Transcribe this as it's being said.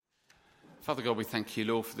Father God, we thank you,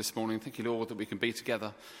 Lord, for this morning. Thank you, Lord, that we can be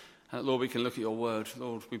together. Lord, we can look at your word.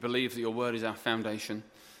 Lord, we believe that your word is our foundation.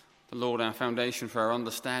 The Lord, our foundation for our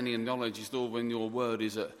understanding and knowledge is, Lord, when your word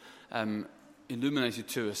is illuminated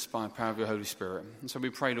to us by the power of your Holy Spirit. And so we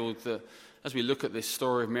pray, Lord, that as we look at this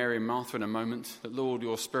story of Mary and Martha in a moment, that, Lord,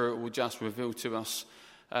 your Spirit will just reveal to us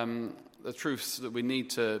the truths that we need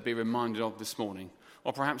to be reminded of this morning,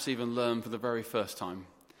 or perhaps even learn for the very first time.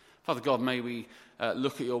 Father God, may we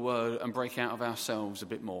look at your word and break out of ourselves a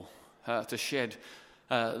bit more, to shed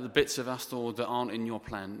the bits of us, Lord, that aren't in your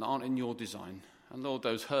plan, that aren't in your design. And Lord,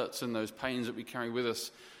 those hurts and those pains that we carry with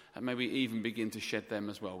us, may we even begin to shed them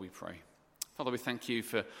as well, we pray. Father, we thank you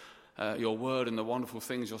for your word and the wonderful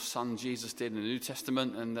things your son Jesus did in the New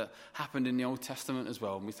Testament and that happened in the Old Testament as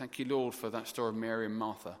well. And we thank you, Lord, for that story of Mary and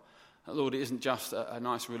Martha. Lord, it isn't just a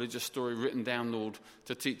nice religious story written down, Lord,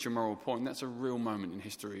 to teach a moral point. That's a real moment in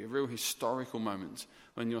history, a real historical moment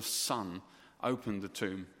when your son opened the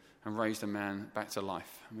tomb and raised a man back to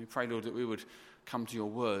life. And we pray, Lord, that we would come to your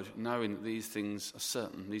word knowing that these things are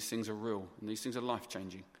certain, these things are real, and these things are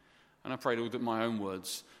life-changing. And I pray, Lord, that my own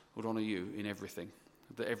words would honour you in everything,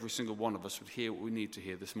 that every single one of us would hear what we need to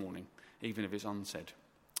hear this morning, even if it's unsaid.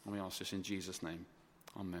 And we ask this in Jesus' name.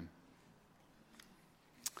 Amen.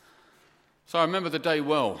 So I remember the day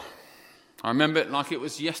well. I remember it like it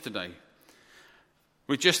was yesterday.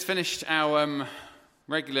 We just finished our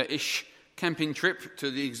regular-ish camping trip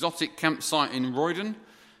to the exotic campsite in Roydon.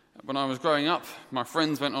 When I was growing up, my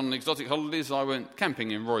friends went on exotic holidays. I went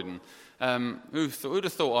camping in Roydon. Who'd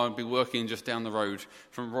have thought I'd be working just down the road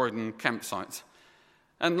from Roydon campsite?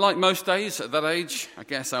 And like most days at that age, I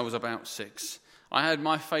guess I was about 6, I had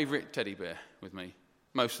my favourite teddy bear with me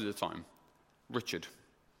most of the time, Richard.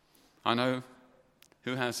 I know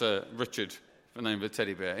who has a Richard for the name of a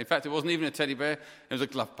teddy bear. In fact, it wasn't even a teddy bear, it was a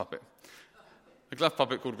glove puppet. A glove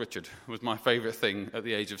puppet called Richard was my favourite thing at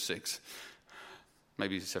the age of 6.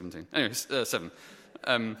 Maybe 17. Anyway, 7.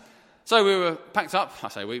 So we were packed up. I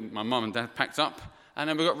say we, my mum and dad packed up. And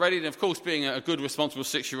then we got ready. And of course, being a good, responsible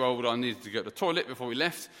 6-year-old, I needed to go to the toilet before we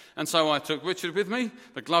left. And so I took Richard with me,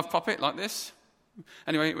 the glove puppet, like this.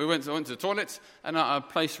 Anyway, I went to the toilet, and I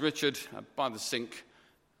placed Richard by the sink.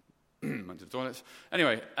 Went to the toilet.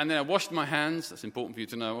 Anyway, and then I washed my hands. That's important for you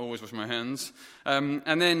to know. I always wash my hands.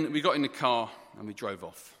 And then we got in the car, and we drove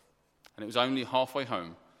off. And it was only halfway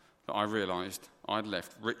home that I realised I'd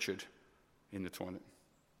left Richard in the toilet.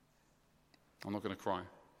 I'm not going to cry,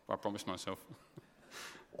 but I promised myself.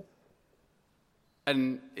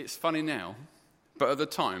 And it's funny now, but at the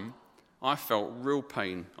time, I felt real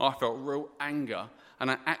pain. I felt real anger,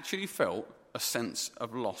 and I actually felt a sense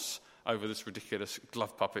of loss over this ridiculous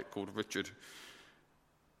glove puppet called Richard.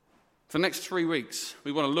 For the next 3 weeks,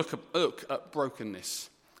 we want to look at brokenness.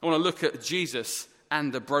 I want to look at Jesus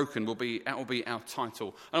and the broken will be our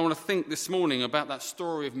title. And I want to think this morning about that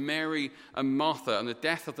story of Mary and Martha and the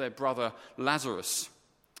death of their brother Lazarus.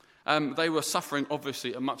 They were suffering,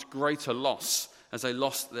 obviously, a much greater loss as they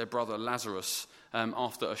lost their brother Lazarus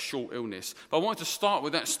after a short illness. But I wanted to start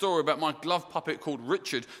with that story about my glove puppet called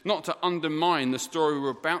Richard, not to undermine the story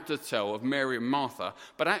we're about to tell of Mary and Martha,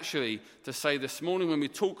 but actually to say this morning when we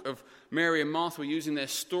talk of Mary and Martha, we're using their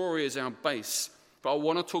story as our base. But I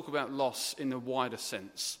want to talk about loss in a wider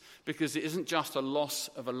sense, because it isn't just a loss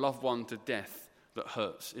of a loved one to death that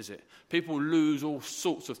hurts, is it? People lose all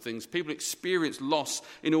sorts of things. People experience loss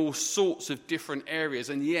in all sorts of different areas.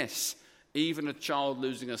 And yes, even a child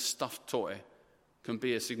losing a stuffed toy can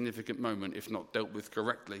be a significant moment if not dealt with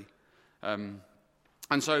correctly.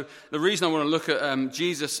 And so the reason I want to look at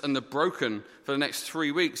Jesus and the broken for the next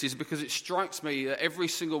 3 weeks is because it strikes me that every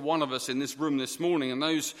single one of us in this room this morning and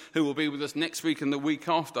those who will be with us next week and the week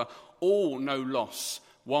after all know loss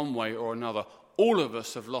one way or another. All of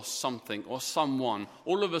us have lost something or someone.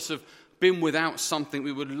 All of us have been without something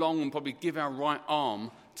we would long and probably give our right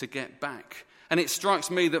arm to get back. And it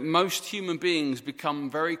strikes me that most human beings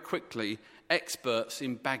become very quickly experts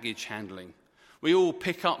in baggage handling. We all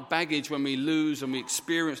pick up baggage when we lose and we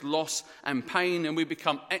experience loss and pain, and we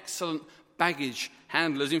become excellent baggage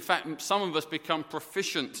handlers. In fact, some of us become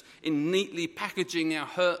proficient in neatly packaging our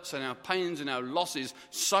hurts and our pains and our losses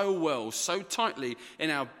so well, so tightly in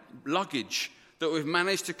our luggage that we've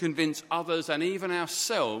managed to convince others and even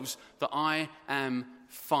ourselves that I am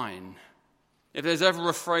fine. If there's ever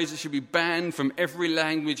a phrase that should be banned from every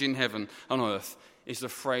language in heaven and earth, it's the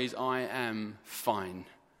phrase, I am fine.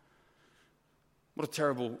 What a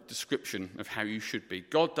terrible description of how you should be.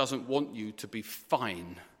 God doesn't want you to be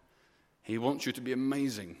fine. He wants you to be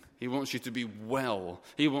amazing. He wants you to be well.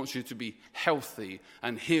 He wants you to be healthy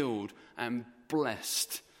and healed and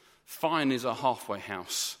blessed. Fine is a halfway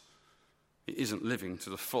house. It isn't living to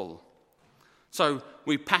the full. So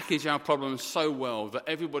we package our problems so well that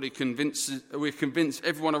we convince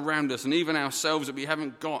everyone around us and even ourselves that we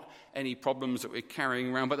haven't got any problems that we're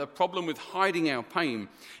carrying around. But the problem with hiding our pain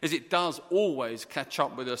is it does always catch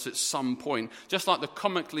up with us at some point. Just like the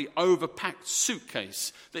comically overpacked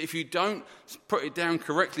suitcase that if you don't put it down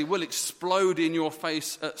correctly will explode in your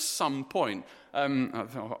face at some point.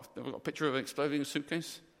 I've got a picture of an exploding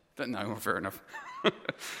suitcase? No, fair enough.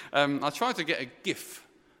 I tried to get a GIF.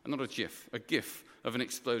 Not a GIF, a GIF of an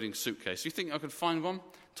exploding suitcase. You think I could find one?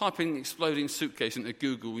 Type in exploding suitcase into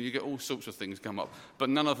Google and you get all sorts of things come up. But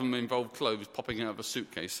none of them involve clothes popping out of a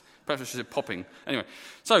suitcase. Perhaps I should say popping. Anyway,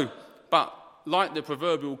 but like the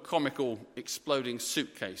proverbial comical exploding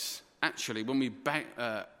suitcase, actually when we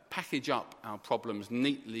package up our problems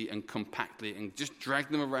neatly and compactly and just drag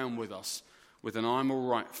them around with us with an I'm all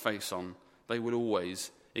right face on, they will always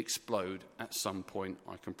explode at some point,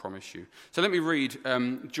 I can promise you. So let me read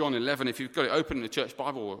John 11. If you've got it open in the church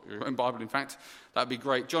Bible, or your own Bible, in fact, that'd be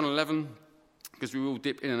great. John 11, because we will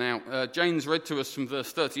dip in and out. James read to us from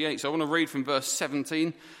verse 38, so I want to read from verse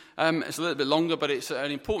 17. It's a little bit longer, but it's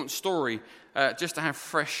an important story just to have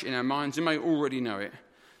fresh in our minds. You may already know it.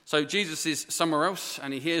 So Jesus is somewhere else,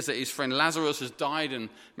 and he hears that his friend Lazarus has died, and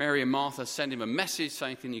Mary and Martha send him a message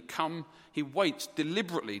saying, can you come? He waits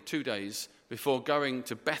deliberately 2 days before going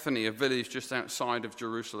to Bethany, a village just outside of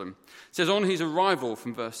Jerusalem. It says, on his arrival,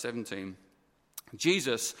 from verse 17,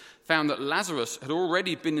 Jesus found that Lazarus had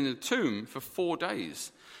already been in the tomb for 4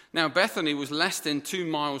 days. Now Bethany was less than 2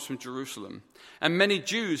 miles from Jerusalem, and many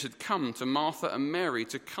Jews had come to Martha and Mary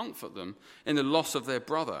to comfort them in the loss of their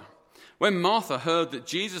brother. When Martha heard that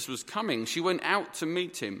Jesus was coming, she went out to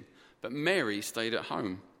meet him, but Mary stayed at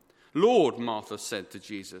home. Lord, Martha said to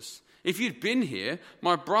Jesus, if you'd been here,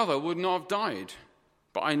 my brother would not have died.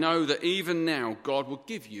 But I know that even now God will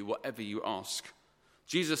give you whatever you ask.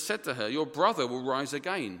 Jesus said to her, your brother will rise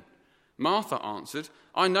again. Martha answered,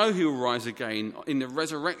 I know he will rise again in the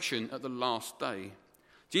resurrection at the last day.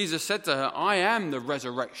 Jesus said to her, I am the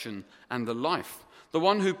resurrection and the life. The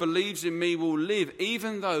one who believes in me will live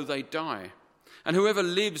even though they die. And whoever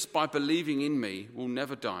lives by believing in me will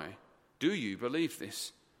never die. Do you believe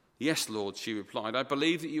this? Yes, Lord, she replied, I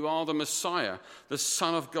believe that you are the Messiah, the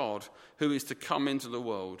Son of God, who is to come into the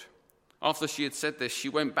world. After she had said this, she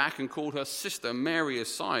went back and called her sister Mary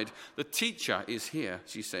aside. The teacher is here,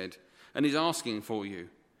 she said, and is asking for you.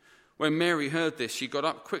 When Mary heard this, she got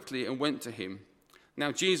up quickly and went to him.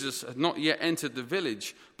 Now Jesus had not yet entered the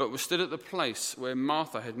village, but was stood at the place where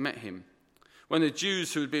Martha had met him. When the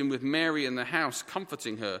Jews who had been with Mary in the house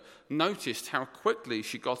comforting her noticed how quickly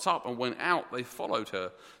she got up and went out, they followed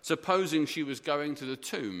her, supposing she was going to the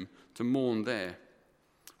tomb to mourn there.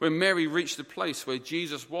 When Mary reached the place where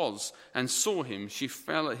Jesus was and saw him, she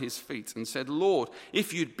fell at his feet and said, Lord,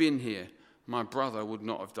 if you'd been here, my brother would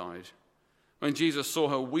not have died. When Jesus saw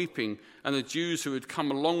her weeping and the Jews who had come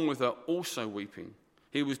along with her also weeping,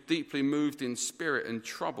 he was deeply moved in spirit and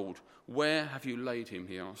troubled. Where have you laid him?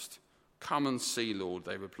 He asked. Come and see, Lord,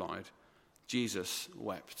 they replied. Jesus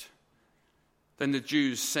wept. Then the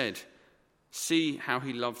Jews said, see how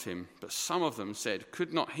he loved him. But some of them said,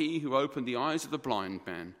 could not he who opened the eyes of the blind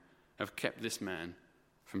man have kept this man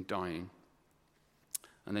from dying?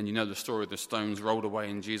 And then you know the story of the stones rolled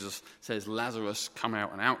away and Jesus says, Lazarus, come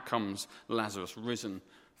out. And out comes Lazarus, risen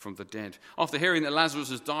from the dead. After hearing that Lazarus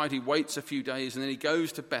has died, he waits a few days and then he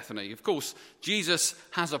goes to Bethany. Of course, Jesus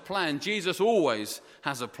has a plan. Jesus always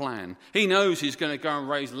has a plan. He knows he's going to go and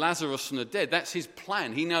raise Lazarus from the dead. That's his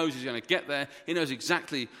plan. He knows he's going to get there. He knows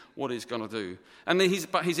exactly what he's going to do. And then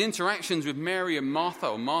his interactions with Mary and Martha,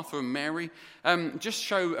 or Martha and Mary, just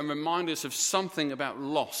show and remind us of something about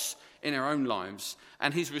loss in our own lives.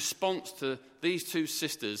 And his response to these two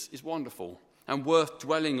sisters is wonderful and worth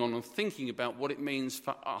dwelling on and thinking about what it means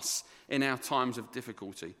for us in our times of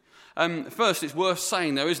difficulty. First, it's worth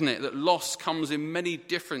saying, though, isn't it, that loss comes in many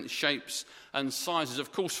different shapes and sizes.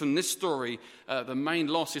 Of course, from this story, the main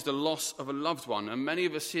loss is the loss of a loved one. And many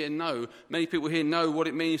people here know what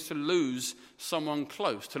it means to lose someone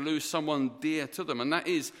close, to lose someone dear to them. And that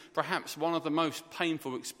is perhaps one of the most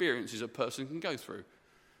painful experiences a person can go through.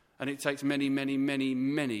 And it takes many, many, many,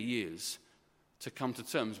 many years to come to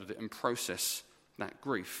terms with it and process that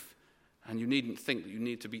grief. And you needn't think that you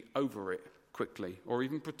need to be over it quickly or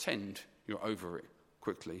even pretend you're over it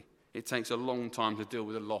quickly. It takes a long time to deal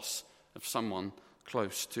with the loss of someone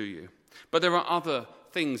close to you. But there are other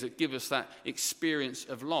things that give us that experience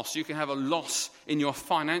of loss. You can have a loss in your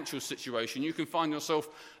financial situation. You can find yourself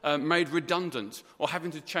made redundant or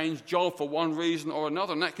having to change job for one reason or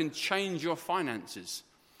another, and that can change your finances.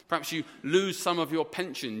 Perhaps you lose some of your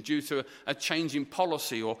pension due to a change in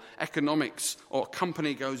policy or economics, or a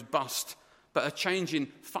company goes bust. But a change in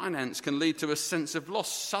finance can lead to a sense of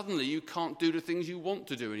loss. Suddenly you can't do the things you want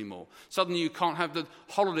to do anymore. Suddenly you can't have the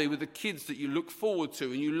holiday with the kids that you look forward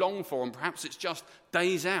to and you long for, and perhaps it's just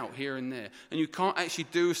days out here and there. And you can't actually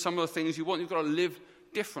do some of the things you want. You've got to live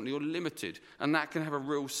differently. You're limited. And that can have a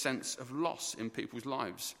real sense of loss in people's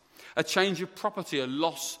lives. A change of property, a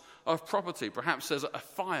loss of property. Perhaps there's a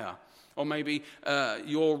fire, or maybe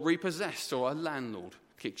you're repossessed, or a landlord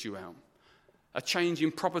kicks you out. A change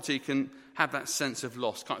in property can have that sense of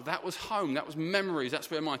loss. That was home, that was memories,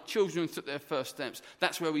 that's where my children took their first steps.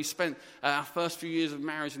 That's where we spent our first few years of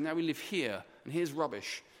marriage, and now we live here, and here's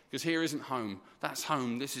rubbish, because here isn't home. That's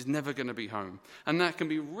home, this is never going to be home. And that can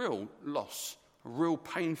be real loss, a real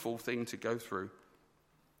painful thing to go through.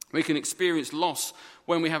 We can experience loss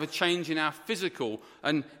when we have a change in our physical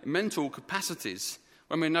and mental capacities,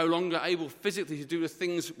 when we're no longer able physically to do the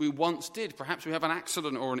things we once did. Perhaps we have an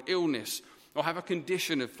accident or an illness, or have a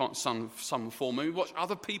condition of some form. And we watch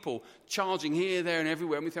other people charging here, there, and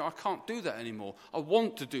everywhere, and we think, I can't do that anymore. I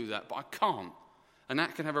want to do that, but I can't. And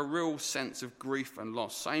that can have a real sense of grief and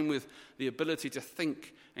loss. Same with the ability to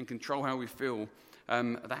think and control how we feel.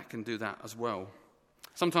 That can do that as well.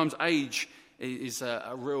 Sometimes age is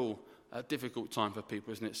a real difficult time for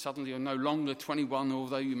people, isn't it? Suddenly you're no longer 21,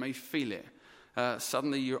 although you may feel it.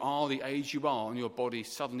 Suddenly you are the age you are, and your body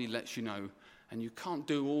suddenly lets you know. And you can't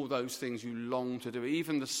do all those things you long to do.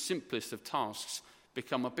 Even the simplest of tasks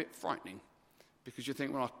become a bit frightening, because you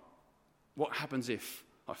think, well, what happens if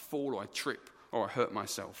I fall or I trip or I hurt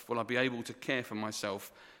myself? Will I be able to care for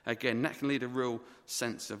myself again? That can lead to a real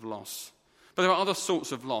sense of loss. But there are other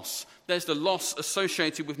sorts of loss. There's the loss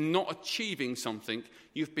associated with not achieving something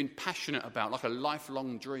you've been passionate about, like a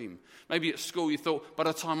lifelong dream. Maybe at school you thought, by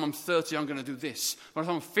the time I'm 30, I'm going to do this. By the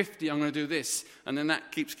time I'm 50, I'm going to do this. And then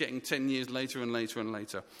that keeps getting 10 years later and later and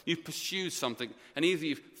later. You've pursued something, and either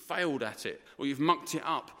you've failed at it, or you've mucked it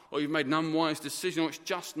up, or you've made an unwise decision, or it's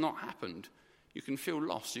just not happened. You can feel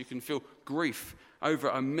loss. You can feel grief over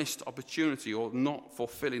a missed opportunity, or not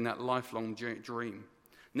fulfilling that lifelong dream.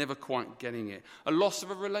 Never quite getting it. A loss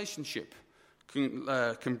of a relationship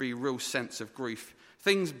can be a real sense of grief.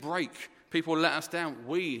 Things break. People let us down.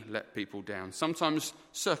 We let people down. Sometimes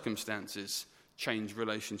circumstances change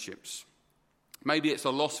relationships. Maybe it's a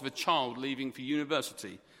loss of a child leaving for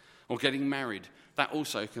university or getting married. That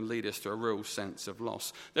also can lead us to a real sense of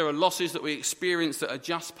loss. There are losses that we experience that are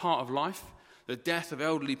just part of life. The death of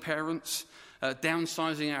elderly parents,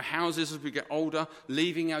 downsizing our houses as we get older,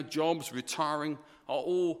 leaving our jobs, retiring, are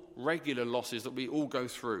all regular losses that we all go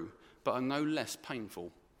through, but are no less painful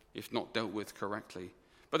if not dealt with correctly.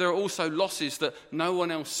 But there are also losses that no one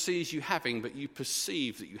else sees you having, but you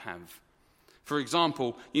perceive that you have. For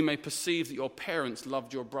example, you may perceive that your parents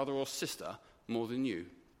loved your brother or sister more than you,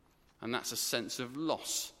 and that's a sense of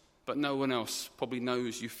loss, but no one else probably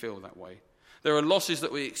knows you feel that way. There are losses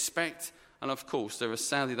that we expect, and of course there are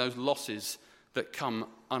sadly those losses that come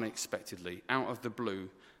unexpectedly, out of the blue,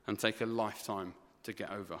 and take a lifetime to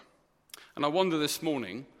get over. And I wonder this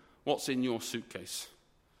morning, what's in your suitcase?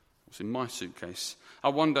 What's in my suitcase? I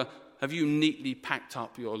wonder, have you neatly packed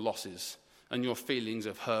up your losses and your feelings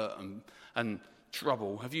of hurt and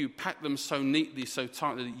trouble? Have you packed them so neatly, so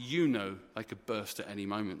tightly that you know they could burst at any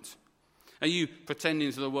moment? Are you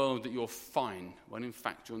pretending to the world that you're fine when in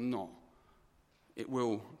fact you're not? It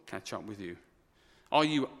will catch up with you. Are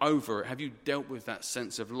you over it? Have you dealt with that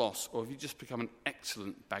sense of loss, or have you just become an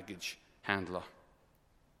excellent baggage handler?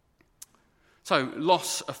 So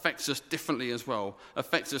loss affects us differently as well,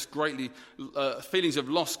 affects us greatly. Feelings of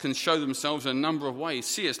loss can show themselves in a number of ways.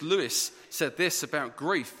 C.S. Lewis said this about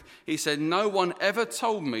grief. He said, "No one ever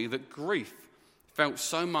told me that grief felt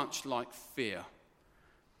so much like fear."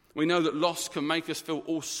 We know that loss can make us feel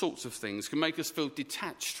all sorts of things, can make us feel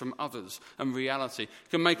detached from others and reality,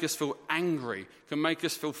 can make us feel angry, can make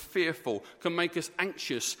us feel fearful, can make us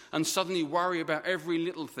anxious and suddenly worry about every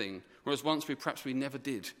little thing, whereas once we never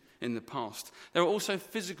did in the past. There are also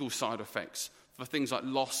physical side effects for things like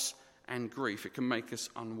loss and grief. It can make us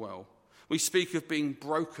unwell. We speak of being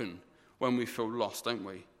broken when we feel lost, don't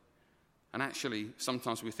we? And actually,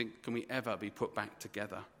 sometimes we think, can we ever be put back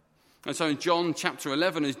together? And so in John chapter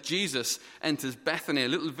 11, as Jesus enters Bethany, a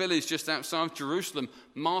little village just outside of Jerusalem,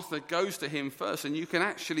 Martha goes to him first, and you can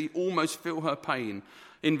actually almost feel her pain.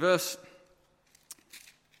 In verse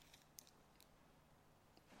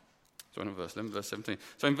 17.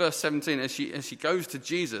 So in verse 17, as she goes to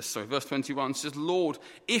Jesus, verse 21, she says, "Lord,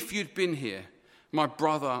 if you'd been here, My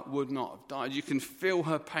brother would not have died. You can feel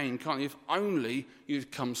her pain, can't you? If only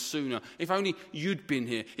you'd come sooner. If only you'd been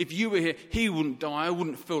here. If you were here, he wouldn't die. I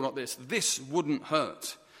wouldn't feel like this. This wouldn't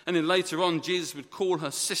hurt. And then later on, Jesus would call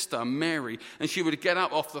her sister Mary, and she would get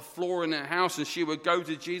up off the floor in their house, and she would go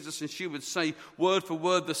to Jesus, and she would say word for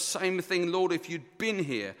word the same thing. Lord, if you'd been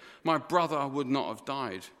here, my brother would not have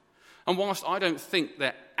died. And whilst I don't think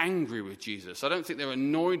they're angry with Jesus, I don't think they're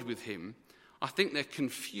annoyed with him, I think they're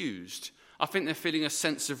confused. I think they're feeling a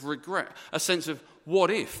sense of regret, a sense of what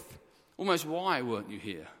if? Almost, why weren't you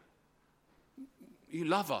here? You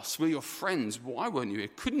love us, we're your friends. Why weren't you here?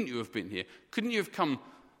 Couldn't you have been here? Couldn't you have come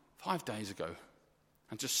 5 days ago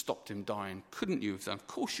and just stopped him dying? Couldn't you have done? Of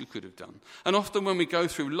course you could have done. And often when we go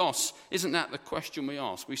through loss, isn't that the question we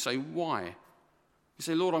ask? We say, why? We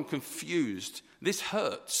say, Lord, I'm confused. This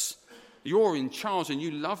hurts. You're in charge and you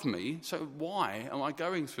love me, so why am I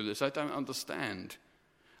going through this? I don't understand.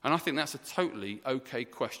 And I think that's a totally okay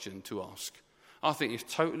question to ask. I think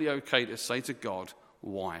it's totally okay to say to God,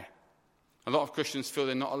 why? A lot of Christians feel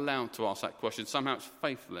they're not allowed to ask that question. Somehow it's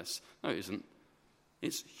faithless. No, it isn't.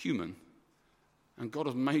 It's human. And God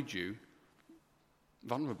has made you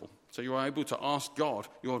vulnerable. So you're able to ask God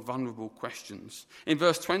your vulnerable questions. In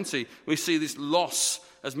verse 20, we see this loss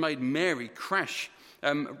has made Mary crash.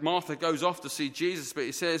 Martha goes off to see Jesus, but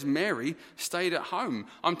it says Mary stayed at home.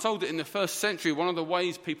 I'm told that in the first century, one of the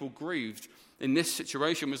ways people grieved in this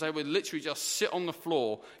situation was they would literally just sit on the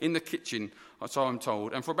floor in the kitchen, so I'm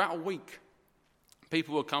told, and for about a week,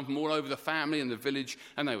 people would come from all over the family and the village,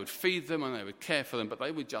 and they would feed them and they would care for them, but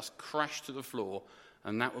they would just crash to the floor,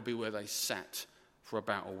 and that would be where they sat for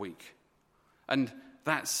about a week. And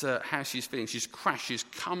that's how she's feeling. She's crashed, she's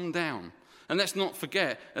come down. And let's not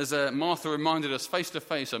forget, as Martha reminded us face to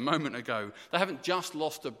face a moment ago, they haven't just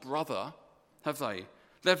lost a brother, have they?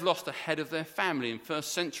 They've lost the head of their family in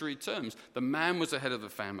first century terms. The man was the head of the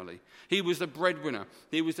family. He was the breadwinner.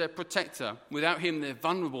 He was their protector. Without him, they're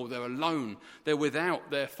vulnerable. They're alone. They're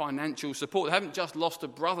without their financial support. They haven't just lost a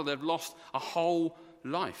brother. They've lost a whole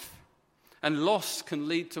life. And loss can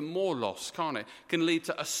lead to more loss, can't it? Can lead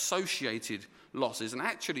to associated losses. And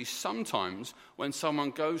actually, sometimes when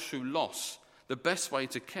someone goes through loss, the best way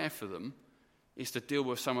to care for them is to deal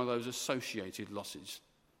with some of those associated losses.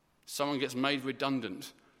 Someone gets made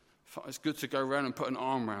redundant. It's good to go around and put an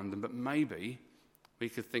arm around them, but maybe we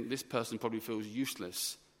could think this person probably feels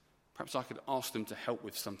useless. Perhaps I could ask them to help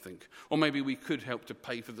with something. Or maybe we could help to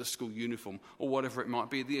pay for the school uniform, or whatever it might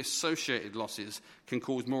be. The associated losses can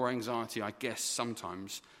cause more anxiety, I guess,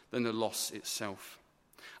 sometimes, than the loss itself.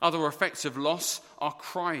 Other effects of loss are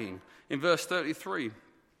crying. In verse 33, it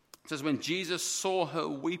says, when Jesus saw her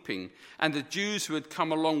weeping, and the Jews who had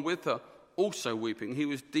come along with her also weeping, he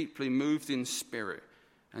was deeply moved in spirit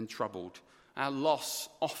and troubled. Our loss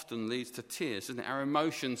often leads to tears, doesn't it? Our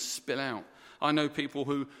emotions spill out. I know people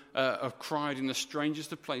who have cried in the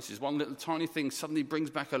strangest of places. One little tiny thing suddenly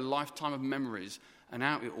brings back a lifetime of memories, and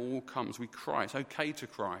out it all comes. We cry. It's okay to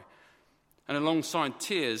cry. And alongside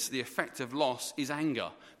tears, the effect of loss is anger.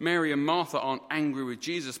 Mary and Martha aren't angry with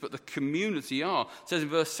Jesus, but the community are. It says in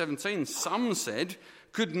verse 17, some said,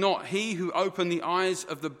 could not he who opened the eyes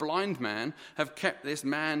of the blind man have kept this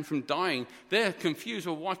man from dying? They're confused.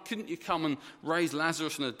 Well, why couldn't you come and raise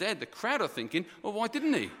Lazarus from the dead? The crowd are thinking, well, why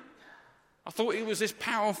didn't he? I thought he was this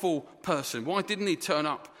powerful person. Why didn't he turn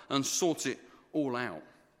up and sort it all out?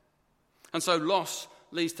 And so loss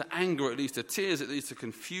leads to anger, it leads to tears, it leads to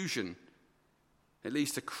confusion. It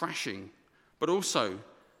leads to crashing, but also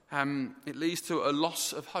it leads to a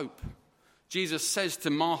loss of hope. Jesus says to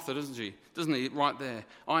Martha, doesn't he, right there,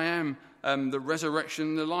 I am the resurrection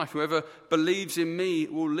and the life. Whoever believes in me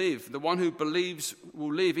will live. The one who believes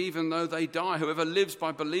will live even though they die. Whoever lives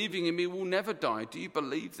by believing in me will never die. Do you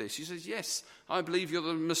believe this? He says, yes, I believe you're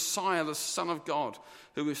the Messiah, the Son of God,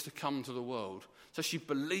 who is to come to the world. So she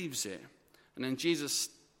believes it. And then Jesus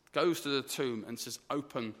goes to the tomb and says,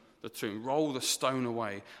 open the tomb, roll the stone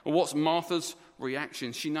away. And what's Martha's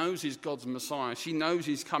reaction? She knows he's God's Messiah. She knows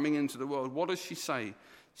he's coming into the world. What does she say?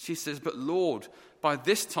 She says, but Lord, by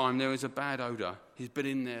this time there is a bad odor. He's been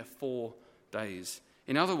in there 4 days.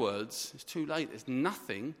 In other words, it's too late. There's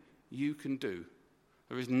nothing you can do.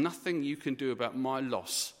 There is nothing you can do about my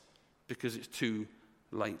loss because it's too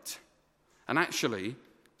late. And actually,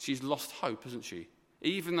 she's lost hope, hasn't she?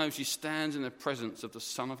 Even though she stands in the presence of the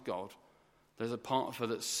Son of God, there's a part of her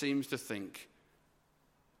that seems to think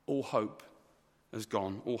all hope has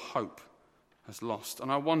gone, all hope has lost.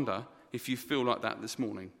 And I wonder if you feel like that this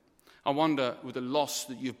morning. I wonder with the loss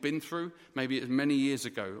that you've been through, maybe it's many years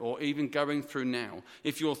ago, or even going through now,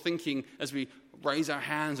 if you're thinking as we raise our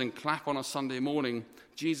hands and clap on a Sunday morning,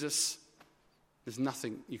 Jesus, there's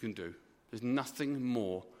nothing you can do. There's nothing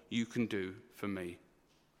more you can do for me.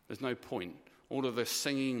 There's no point. All of the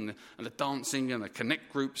singing and the dancing and the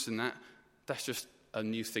connect groups and that's just a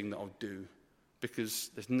new thing that I'll do, because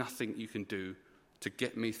there's nothing you can do to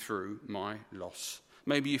get me through my loss.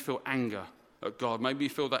 Maybe you feel anger at God. Maybe you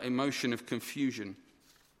feel that emotion of confusion.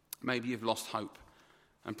 Maybe you've lost hope.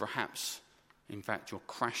 And perhaps, in fact, you're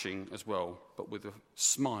crashing as well, but with a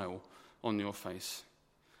smile on your face.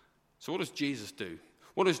 So what does Jesus do?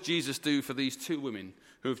 What does Jesus do for these two women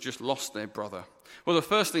who have just lost their brother? Well, the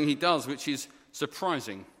first thing he does, which is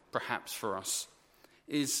surprising perhaps for us,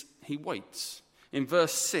 is he waits. In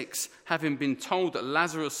verse 6, having been told that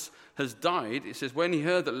Lazarus has died, it says, when he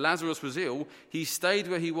heard that Lazarus was ill, he stayed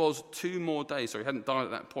where he was 2 more days. So he hadn't died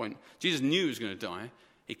at that point. Jesus knew he was going to die.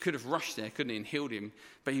 He could have rushed there, couldn't he, and healed him.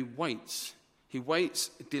 But he waits. He waits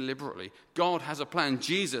deliberately. God has a plan.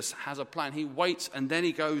 Jesus has a plan. He waits and then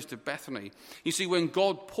he goes to Bethany. You see, when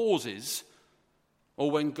God pauses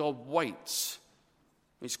or when God waits,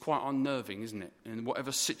 it's quite unnerving, isn't it? In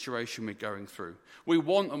whatever situation we're going through. We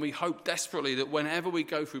want and we hope desperately that whenever we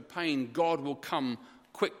go through pain, God will come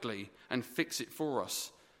quickly and fix it for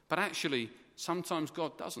us. But actually, sometimes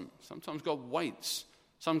God doesn't. Sometimes God waits.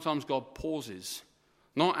 Sometimes God pauses.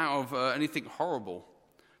 Not out of anything horrible,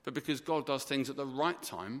 but because God does things at the right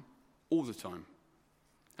time, all the time.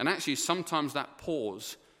 And actually, sometimes that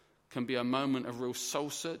pause can be a moment of real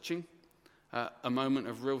soul-searching, a moment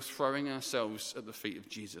of real throwing ourselves at the feet of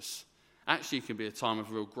Jesus. Actually, it can be a time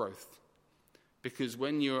of real growth. Because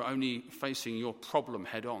when you're only facing your problem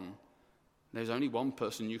head-on, there's only one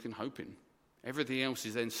person you can hope in. Everything else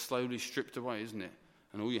is then slowly stripped away, isn't it?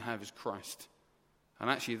 And all you have is Christ. And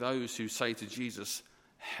actually, those who say to Jesus,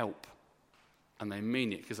 help, and they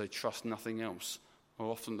mean it because they trust nothing else, are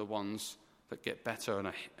often the ones that get better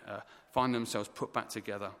and find themselves put back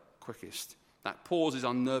together quickest. That pause is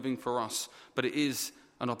unnerving for us, but it is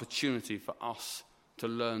an opportunity for us to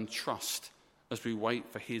learn trust as we wait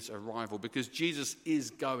for his arrival, because Jesus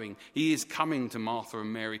is going. He is coming to Martha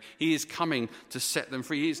and Mary. He is coming to set them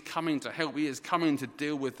free. He is coming to help. He is coming to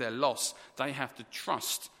deal with their loss. They have to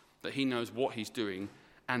trust that he knows what he's doing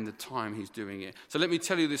and the time he's doing it. So let me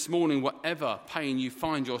tell you this morning, whatever pain you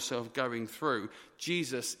find yourself going through,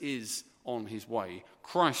 Jesus is on his way.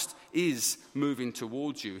 Christ is moving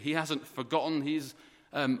towards you. He hasn't forgotten. His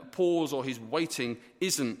pause or his waiting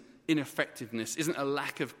isn't ineffectiveness, isn't a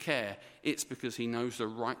lack of care. It's because he knows the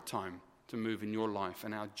right time to move in your life.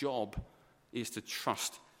 And our job is to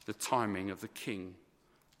trust the timing of the King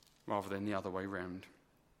rather than the other way round.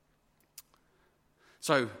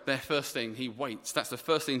 So their first thing, he waits. That's the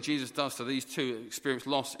first thing Jesus does to these two who experience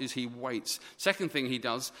loss, is he waits. Second thing he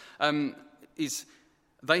does is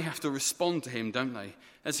they have to respond to him, don't they?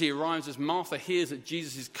 As he arrives, as Martha hears that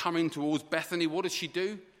Jesus is coming towards Bethany, what does she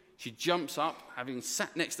do? She jumps up, having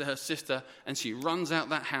sat next to her sister, and she runs out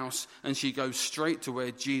that house and she goes straight to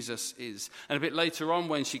where Jesus is. And a bit later on,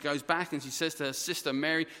 when she goes back and she says to her sister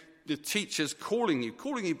Mary, the teacher's calling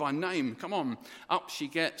you by name. Come on. Up she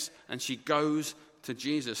gets and she goes to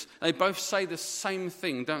Jesus. They both say the same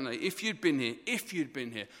thing, don't they? If you'd been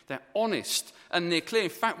here. They're honest and they're clear. In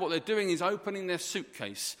fact, what they're doing is opening their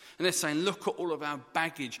suitcase and they're saying, look at all of our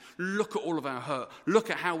baggage. Look at all of our hurt.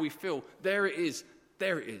 Look at how we feel. There it is.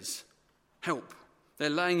 There it is. Help. They're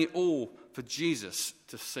laying it all for Jesus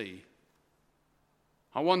to see.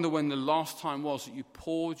 I wonder when the last time was that you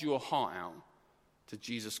poured your heart out to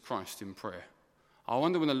Jesus Christ in prayer. I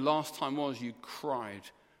wonder when the last time was you cried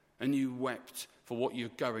and you wept for what you're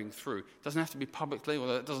going through. It doesn't have to be publicly,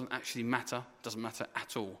 although it doesn't actually matter. It doesn't matter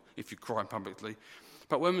at all if you cry publicly.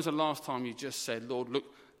 But when was the last time you just said, Lord, look,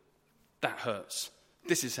 that hurts.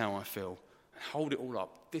 This is how I feel. And hold it all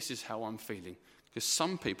up. This is how I'm feeling. Because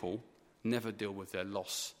some people never deal with their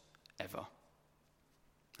loss, ever.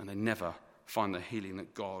 And they never find the healing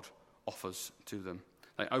that God offers to them.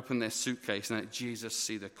 They open their suitcase and let Jesus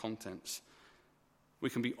see the contents. We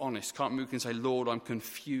can be honest, can't we? We can say, Lord, I'm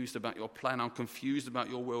confused about your plan. I'm confused about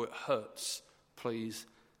your will. It hurts. Please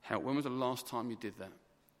help. When was the last time you did that?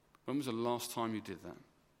 When was the last time you did that?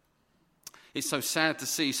 It's so sad to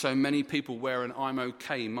see so many people wear an I'm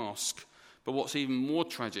okay mask. But what's even more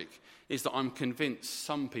tragic is that I'm convinced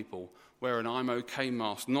some people wear an I'm okay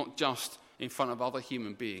mask, not just in front of other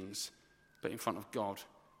human beings, but in front of God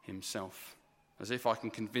himself. As if I can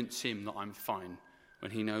convince him that I'm fine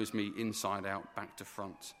when he knows me inside out, back to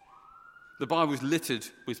front. The Bible is littered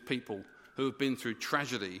with people who have been through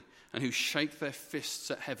tragedy and who shake their fists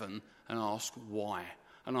at heaven and ask why,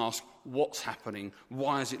 and ask what's happening,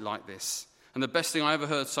 why is it like this? And the best thing I ever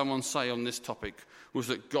heard someone say on this topic was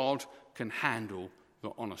that God can handle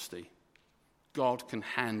your honesty. God can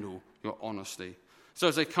handle your honesty. So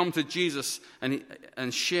as they come to Jesus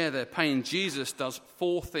and share their pain, Jesus does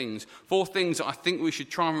four things that I think we should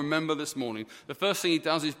try and remember this morning. The first thing he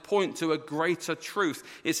does is point to a greater truth.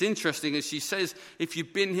 It's interesting as she says, if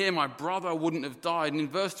you'd been here, my brother wouldn't have died. And in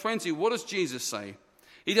verse 20, what does Jesus say?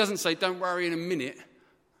 He doesn't say, don't worry, in a minute,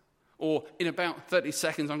 or in about 30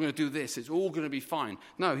 seconds, I'm going to do this. It's all going to be fine.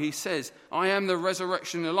 No, he says, I am the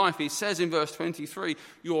resurrection and the life. He says in verse 23,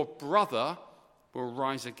 your brother will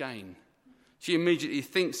rise again. She immediately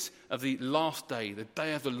thinks of the last day, the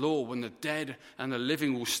day of the Lord, when the dead and the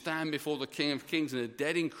living will stand before the King of Kings, and the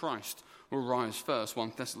dead in Christ will rise first,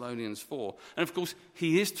 1 Thessalonians 4. And of course,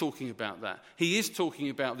 he is talking about that. He is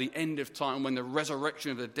talking about the end of time when the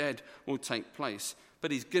resurrection of the dead will take place.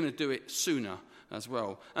 But he's going to do it sooner as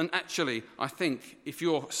well. And actually, I think if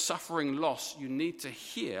you're suffering loss, you need to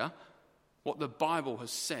hear what the Bible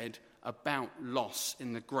has said about loss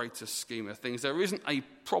in the greater scheme of things. There isn't a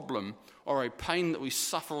problem or a pain that we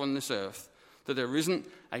suffer on this earth that there isn't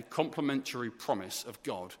a complementary promise of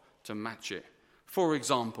God to match it. For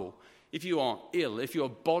example, if you are ill, if your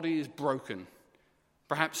body is broken,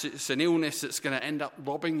 perhaps it's an illness that's going to end up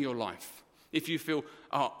robbing your life. If you feel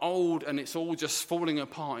old and it's all just falling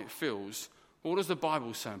apart, it feels, what does the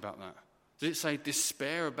Bible say about that? Does it say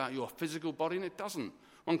despair about your physical body? And it doesn't.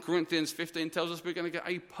 1 Corinthians 15 tells us we're going to get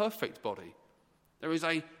a perfect body. There is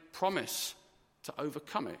a promise to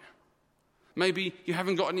overcome it. Maybe you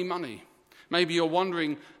haven't got any money. Maybe you're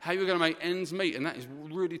wondering how you're going to make ends meet, and that is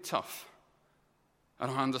really tough.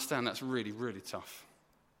 And I understand that's really, really tough.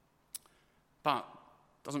 But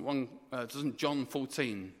doesn't John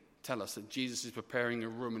 14 tell us that Jesus is preparing a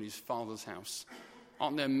room in his Father's house?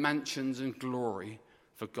 Aren't there mansions and glory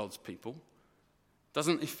for God's people?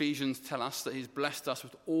 Doesn't Ephesians tell us that he's blessed us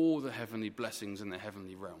with all the heavenly blessings in the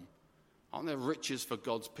heavenly realm? Aren't there riches for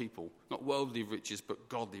God's people? Not worldly riches, but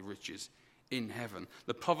godly riches in heaven.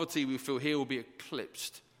 The poverty we feel here will be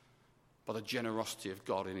eclipsed by the generosity of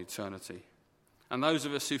God in eternity. And those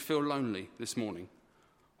of us who feel lonely this morning,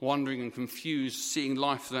 wondering and confused, seeing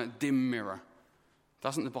life through that dim mirror,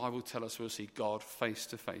 doesn't the Bible tell us we'll see God face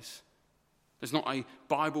to face? There's not a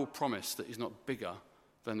Bible promise that is not bigger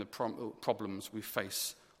than the problems we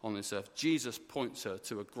face on this earth. Jesus points her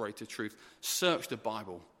to a greater truth. Search the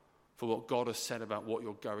Bible for what God has said about what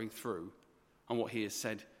you're going through and what he has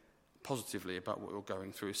said positively about what you're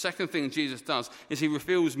going through. Second thing Jesus does is he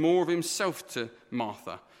reveals more of himself to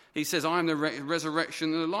Martha. He says, I am the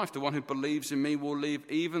resurrection and the life. The one who believes in me will live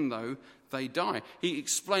even though they die. He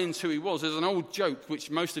explains who he was. There's an old joke, which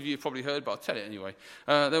most of you have probably heard, but I'll tell it anyway.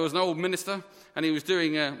 There was an old minister, and he was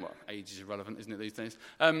doing, age is irrelevant, isn't it, these days?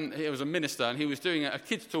 He was a minister, and he was doing a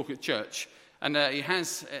kids' talk at church, and he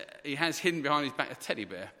has hidden behind his back a teddy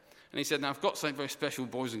bear. And he said, now, I've got something very special,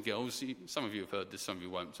 boys and girls. Some of you have heard this, some of you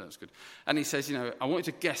won't, so that's good. And he says, I want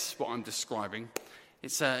you to guess what I'm describing.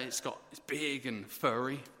 It's big and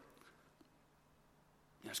furry.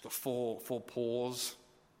 It's got four paws,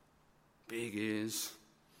 big ears,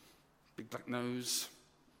 big black nose,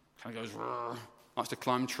 kind of goes, rrr, likes to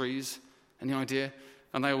climb trees. Any idea?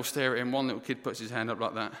 And they all stare at him. One little kid puts his hand up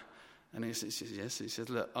like that. And he says, yes. He says,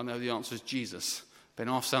 look, I know the answer is Jesus. But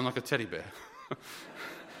I half sound like a teddy bear.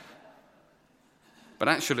 But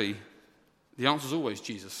actually, the answer is always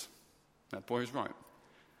Jesus. That boy is right.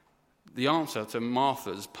 The answer to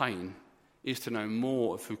Martha's pain is to know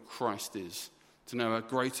more of who Christ is, to know a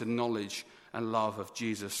greater knowledge and love of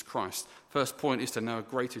Jesus Christ. First point is to know a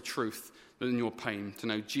greater truth than your pain, to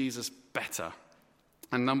know Jesus better.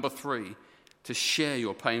 And number 3, to share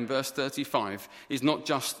your pain. Verse 35 is not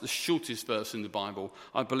just the shortest verse in the Bible.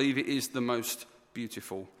 I believe it is the most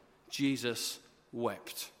beautiful. Jesus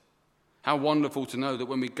wept. How wonderful to know that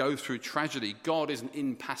when we go through tragedy, God isn't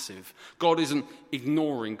impassive. God isn't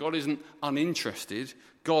ignoring. God isn't uninterested.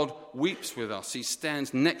 God weeps with us. He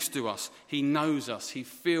stands next to us. He knows us. He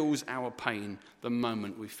feels our pain the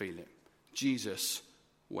moment we feel it. Jesus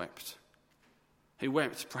wept. He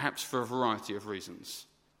wept perhaps for a variety of reasons.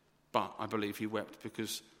 But I believe he wept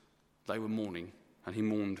because they were mourning and he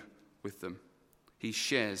mourned with them. He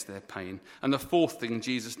shares their pain. And the fourth thing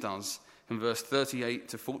Jesus does in verse 38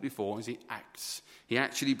 to 44 is he acts. He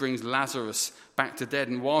actually brings Lazarus back to dead.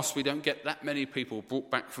 And whilst we don't get that many people brought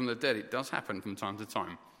back from the dead, it does happen from time to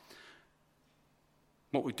time.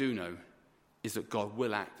 What we do know is that God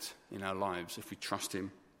will act in our lives if we trust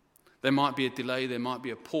him. There might be a delay, there might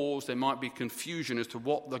be a pause, there might be confusion as to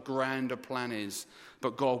what the grander plan is,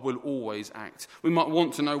 but God will always act. We might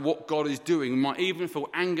want to know what God is doing. We might even feel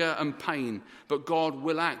anger and pain, but God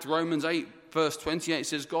will act. Romans 8 verse 28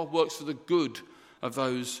 says God works for the good of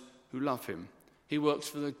those who love him. He works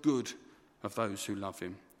for the good of those who love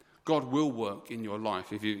him. God will work in your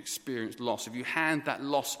life if you experience loss, if you hand that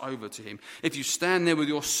loss over to him, if you stand there with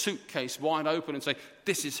your suitcase wide open and say,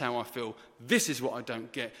 this is how I feel, this is what I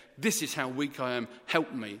don't get, this is how weak I am,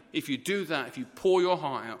 help me. If you do that, if you pour your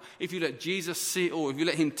heart out, if you let Jesus see it all, if you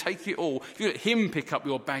let him take it all, if you let him pick up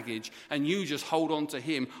your baggage and you just hold on to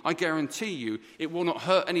him, I guarantee you it will not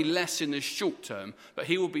hurt any less in the short term, but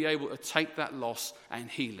he will be able to take that loss and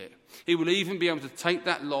heal it. He will even be able to take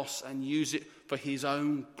that loss and use it for his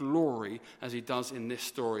own glory, as he does in this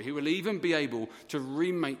story. He will even be able to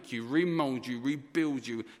remake you, remold you, rebuild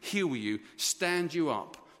you, heal you, stand you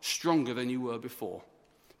up stronger than you were before,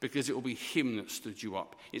 because it will be him that stood you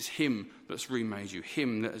up. It's him that's remade you,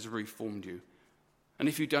 him that has reformed you. And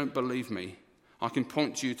if you don't believe me, I can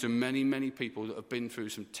point you to many, many people that have been through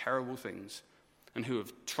some terrible things and who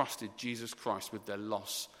have trusted Jesus Christ with their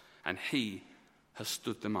loss, and he has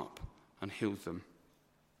stood them up and healed them.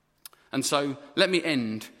 And so let me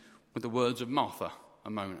end with the words of Martha a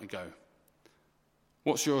moment ago.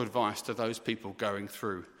 What's your advice to those people going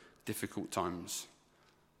through difficult times?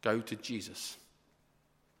 Go to Jesus.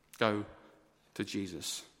 Go to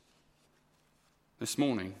Jesus. This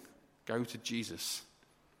morning, go to Jesus.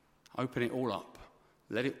 Open it all up.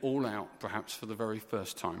 Let it all out, perhaps for the very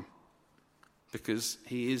first time. Because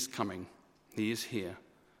he is coming. He is here.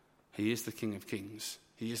 He is the King of Kings.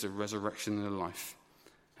 He is the resurrection and the life.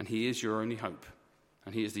 And he is your only hope.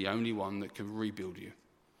 And he is the only one that can rebuild you.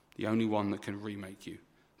 The only one that can remake you.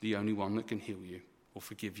 The only one that can heal you or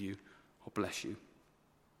forgive you or bless you.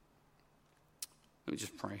 Let me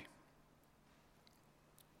just pray.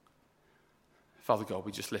 Father God,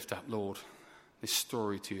 we just lift up, Lord, this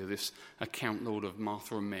story to you, this account, Lord, of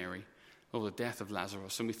Martha and Mary, Lord, the death of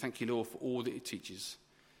Lazarus. And we thank you, Lord, for all that it teaches.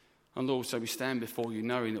 And Lord, so we stand before you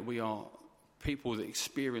knowing that we are people that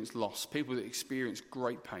experience loss, people that experience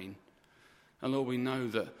great pain. And Lord, we know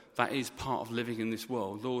that that is part of living in this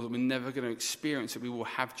world. Lord, that we're never going to experience it. We will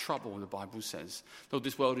have trouble, the Bible says. Lord,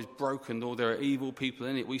 this world is broken. Lord, there are evil people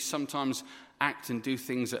in it. We sometimes act and do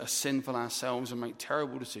things that are sinful ourselves and make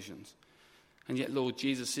terrible decisions. And yet, Lord,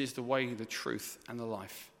 Jesus is the way, the truth, and the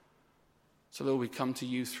life. So, Lord, we come to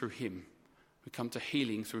you through him. We come to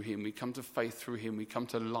healing through him. We come to faith through him. We come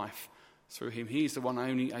to life through him. He is the one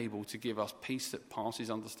only able to give us peace that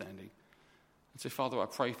passes understanding. And so, Father, I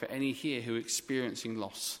pray for any here who are experiencing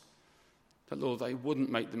loss, that, Lord, they wouldn't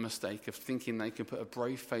make the mistake of thinking they can put a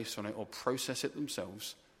brave face on it or process it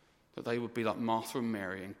themselves, that they would be like Martha and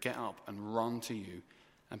Mary and get up and run to you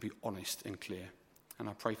and be honest and clear. And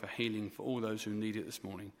I pray for healing for all those who need it this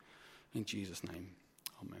morning. In Jesus' name,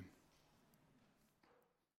 amen.